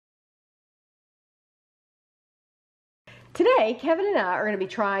Today, Kevin and I are going to be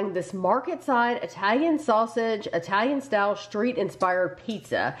trying this Marketside Italian sausage, Italian style street inspired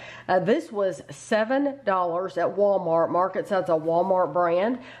pizza. This was $7 at Walmart. Marketside's a Walmart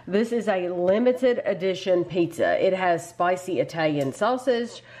brand. This is a limited edition pizza. It has spicy Italian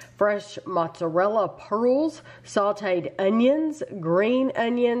sausage, fresh mozzarella pearls, sauteed onions, green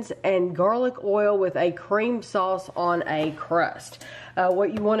onions, and garlic oil with a cream sauce on a crust.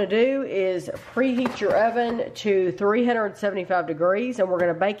 What you want to do is preheat your oven to 375 degrees, and we're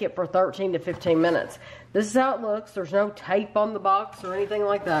going to bake it for 13 to 15 minutes. This is how it looks. There's no tape on the box or anything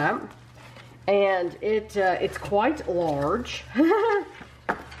like that. And it's quite large.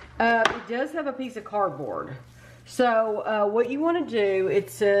 It does have a piece of cardboard. So what you want to do, it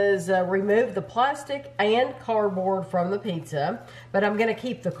says remove the plastic and cardboard from the pizza, but I'm going to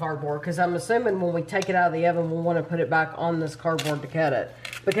keep the cardboard because I'm assuming when we take it out of the oven, we'll want to put it back on this cardboard to cut it,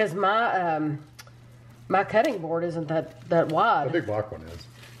 because my my cutting board isn't that wide. The big black one is.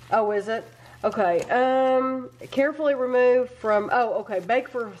 Oh, is it? Okay. Carefully remove from, okay, bake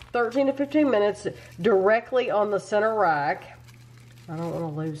for 13 to 15 minutes directly on the center rack. I don't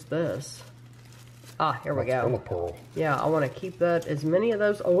want to lose this. Ah, here we go. Pearl. Yeah, I want to keep that, as many of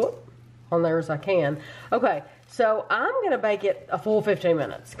those on there as I can. Okay, so I'm going to bake it a full 15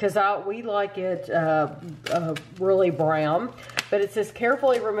 minutes because we like it really brown. But it says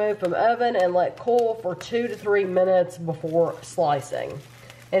carefully remove from oven and let cool for 2 to 3 minutes before slicing.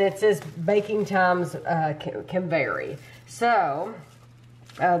 And it says baking times can vary. So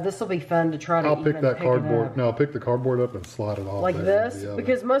this will be fun to try to I'll pick that cardboard. No, I'll pick the cardboard up and slide it off. Like this?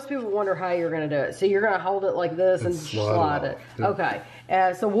 Because most people wonder how you're going to do it. So you're going to hold it like this and slide it. Yeah. Okay.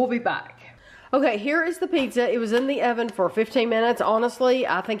 So we'll be back. Okay, here is the pizza. It was in the oven for 15 minutes. Honestly,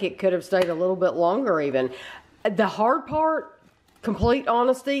 I think it could have stayed a little bit longer even. The hard part, complete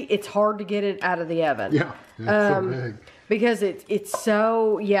honesty, it's hard to get it out of the oven. Yeah, it's so big. Because it's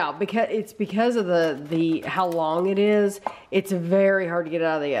so, yeah, because of the how long it is, it's very hard to get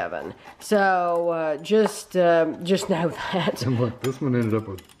out of the oven. So just know that. And look, this one ended up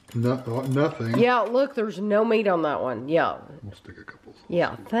with nothing. Yeah, look, there's no meat on that one. Yeah. We'll stick a couple.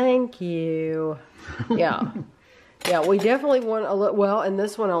 Yeah, thank you. Yeah. Yeah, we definitely want a little, well, and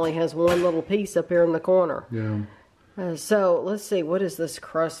this one only has one little piece up here in the corner. Yeah. So let's see, what does this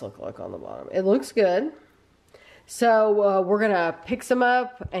crust look like on the bottom? It looks good. So we're going to pick some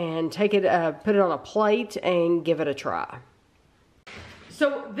up and take it, put it on a plate and give it a try.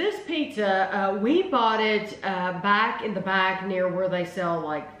 So this pizza, we bought it back in the back near where they sell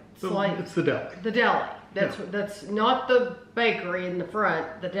like... It's the deli. The deli. That's not the bakery in the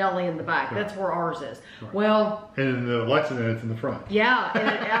front, the deli in the back. Right. That's where ours is. Right. Well... And in the Lexington, it's in the front. Yeah,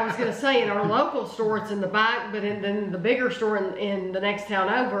 and I was going to say, in our local store, it's in the back, but in the bigger store in the next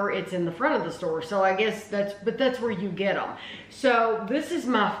town over, it's in the front of the store. So I guess that's where you get them. So this is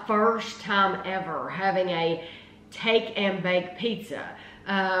my first time ever having a take and bake pizza.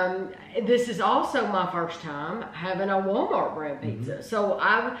 This is also my first time having a Walmart brand pizza. Mm-hmm. So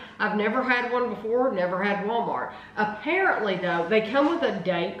I've never had one before, never had Walmart. Apparently though, they come with a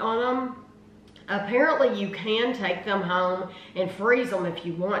date on them. Apparently you can take them home and freeze them if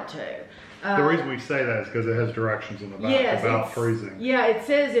you want to. The reason we say that is because it has directions in the back about freezing. Yeah, it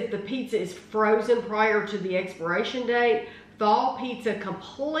says if the pizza is frozen prior to the expiration date, thaw pizza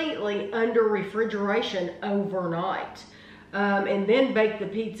completely under refrigeration overnight. And then bake the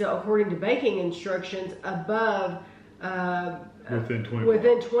pizza according to baking instructions above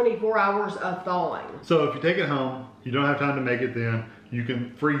within 24 hours of thawing. So if you take it home, you don't have time to make it then, you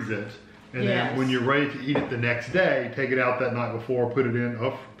can freeze it. And then when you're ready to eat it the next day, take it out that night before, put it in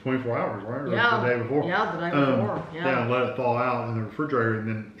 24 hours, right? Or the day before. Yeah, the day before. Yeah, and let it thaw out in the refrigerator and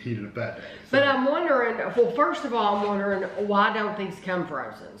then heat it up that day. So. But I'm wondering, well, first of all, I'm wondering, why don't these come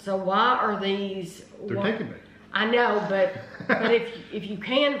frozen? So why are these... They're taking me. I know, but if you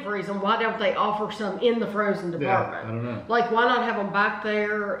can freeze them, why don't they offer some in the frozen department? Yeah, I don't know. Like, why not have them back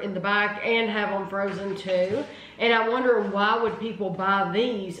there in the back and have them frozen too? And I wonder, why would people buy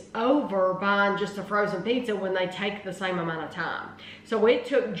these over buying just a frozen pizza when they take the same amount of time? So it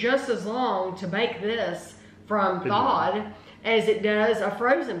took just as long to bake this from thawed as it does a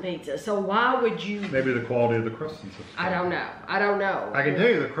frozen pizza. So why would you... Maybe the quality of the crust and stuff. I don't know. I don't know. I can tell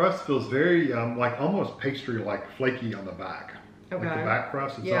you the crust feels very like almost pastry-like flaky on the back. Okay. Like the back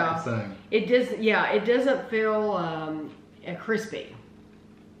crust, it's not the same. It does, yeah, it doesn't feel crispy.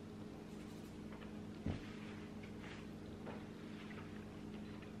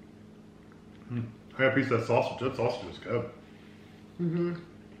 I got a piece of that sausage. That sausage is good. Mm-hmm.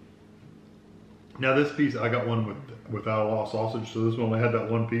 Now this piece, I got one without a lot of sausage, so this one only had that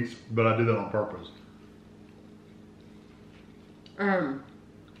one piece, but I did that on purpose.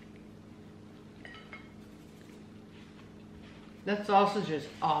 That sausage is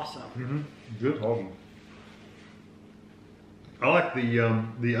awesome. Good, awesome. I like the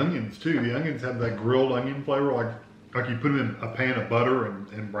onions too. The onions have that grilled onion flavor, like you put them in a pan of butter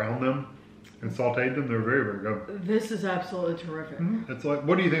and brown them and sauteed them. They're very, very good. This is absolutely terrific. It's like,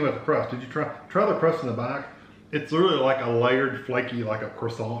 what do you think about the crust? Did you try the crust in the back? It's literally like a layered, flaky, like a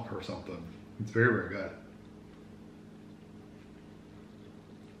croissant or something. It's very, very good.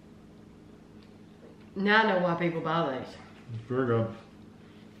 Now I know why people buy these. It's very good.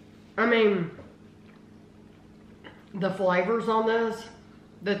 I mean, the flavors on this,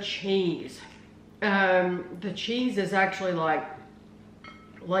 the cheese is actually like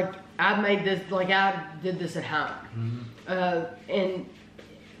I made this, like I did this at home. And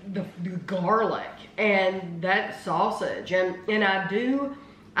the garlic and that sausage and I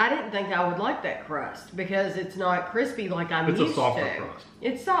didn't think I would like that crust because it's not crispy like I'm used to. It's a softer crust.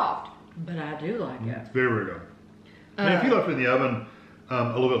 It's soft, but I do like it. It's very, very good. And if you left it in the oven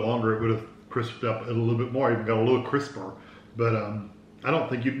a little bit longer, it would have crisped up a little bit more, even got a little crisper. But I don't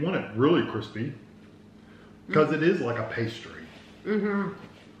think you'd want it really crispy because it is like a pastry.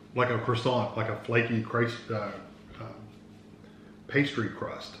 Like a croissant, like a flaky pastry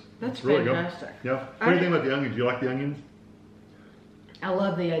crust. That's really fantastic. Good. Yeah. What do you think about the onions? Do you like the onions? I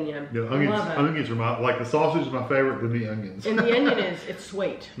love the onion. Yeah, onions are like the sausage is my favorite than the onions. And the onion it's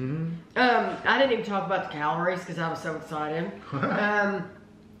sweet. I didn't even talk about the calories because I was so excited.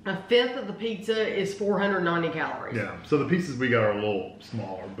 A fifth of the pizza is 490 calories. Yeah, so the pieces we got are a little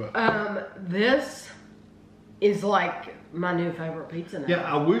smaller, but this is like my new favorite pizza now. Yeah,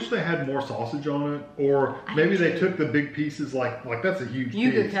 I wish they had more sausage on it, or maybe they took the big pieces, like that's a huge piece.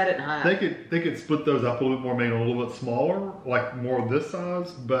 You could cut it in half. They could split those up a little bit more, maybe a little bit smaller, like more of this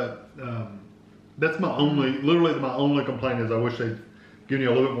size. But that's my literally my only complaint is I wish they'd given you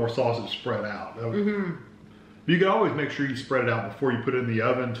a little bit more sausage spread out. You can always make sure you spread it out before you put it in the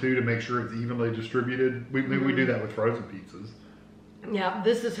oven too, to make sure it's evenly distributed. We do that with frozen pizzas. Yeah,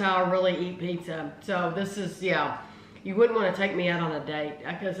 this is how I really eat pizza. So this is, you wouldn't want to take me out on a date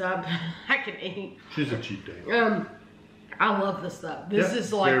because I can eat. She's a cheap date. I love this stuff. This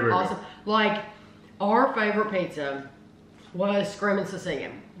is like very awesome. Good. Like our favorite pizza was Scream and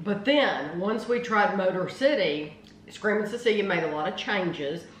Sicilian. But then once we tried Motor City, Scream and Sicilian made a lot of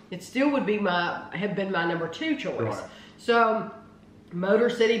changes. It still would be have been my number 2 choice. Right. So Motor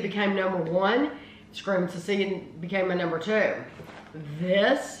City became number 1. Scream and Sicilian became my number 2.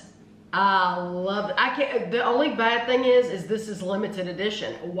 This, I love it. The only bad thing is this is limited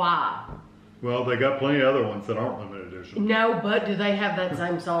edition. Why? Well, they got plenty of other ones that aren't limited edition. No, but do they have that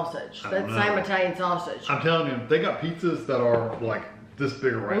same sausage? That same Italian sausage? I'm telling you, they got pizzas that are like this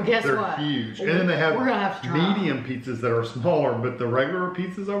big around. Well, guess They're what? huge. And then they have medium them. Pizzas that are smaller, but the regular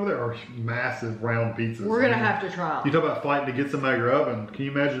pizzas over there are massive round pizzas. We're going to have to try them. You talk about fighting to get some out of your oven. Can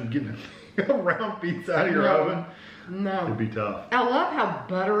you imagine getting a round pizza out of your oven? No. It'd be tough. I love how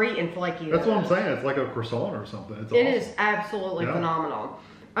buttery and flaky That's what I'm saying. It's like a croissant or something. It's awesome. It is absolutely phenomenal.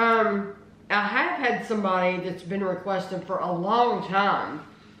 I have had somebody that's been requesting for a long time.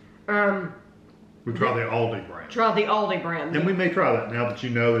 We try the Aldi brand. Try the Aldi brand. And we may try that now that you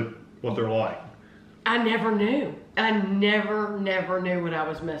know what they're like. I never knew. I never knew what I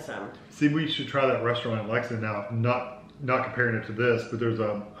was missing. See, we should try that restaurant in Lexington now. Not comparing it to this, but there's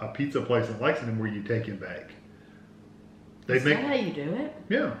a pizza place in Lexington where you take and bake. Is that how you do it?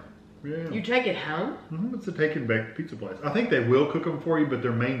 Yeah. Yeah. You take it home? It's a take and bake pizza place. I think they will cook them for you, but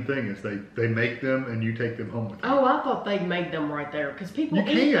their main thing is they make them and you take them home with you. Oh, I thought they made them right there because people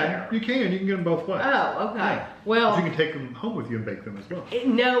eat there. You can get them both ways. Oh, okay. Yeah. Well, but you can take them home with you and bake them as well.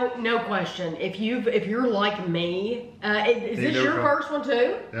 No question. If you're like me, is this your first one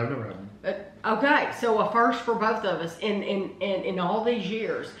too? Yeah, I've never had one. Okay, so a first for both of us in all these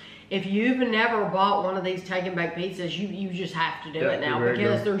years. If you've never bought one of these take and bake pizzas, you just have to do it now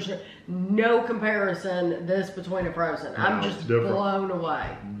because there's no comparison this between a frozen. No, I'm just blown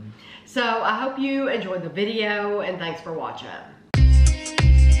away. So I hope you enjoyed the video and thanks for watching.